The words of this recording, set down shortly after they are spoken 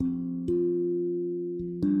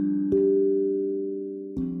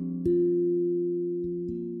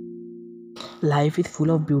Life is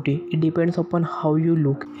full of beauty. It depends upon how you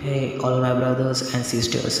look. Hey, all my brothers and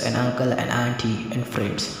sisters, and uncle and auntie and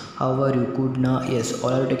friends. How are you? Good now? Yes,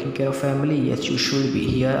 all are taking care of family? Yes, you should be.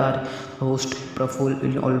 Here are host Praful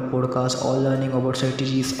in all podcasts, all learning about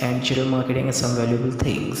strategies and digital marketing and some valuable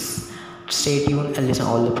things. Stay tuned and listen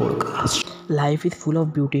all the podcasts. Life is full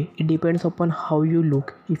of beauty. It depends upon how you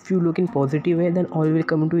look. If you look in positive way, then all will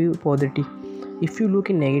come to you positive. If you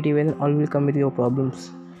look in negative way, then all will come with your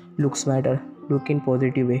problems. Looks matter. Look in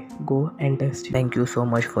positive way. Go and test. Thank you so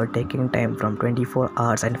much for taking time from 24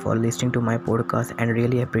 hours and for listening to my podcast and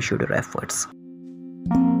really appreciate your efforts.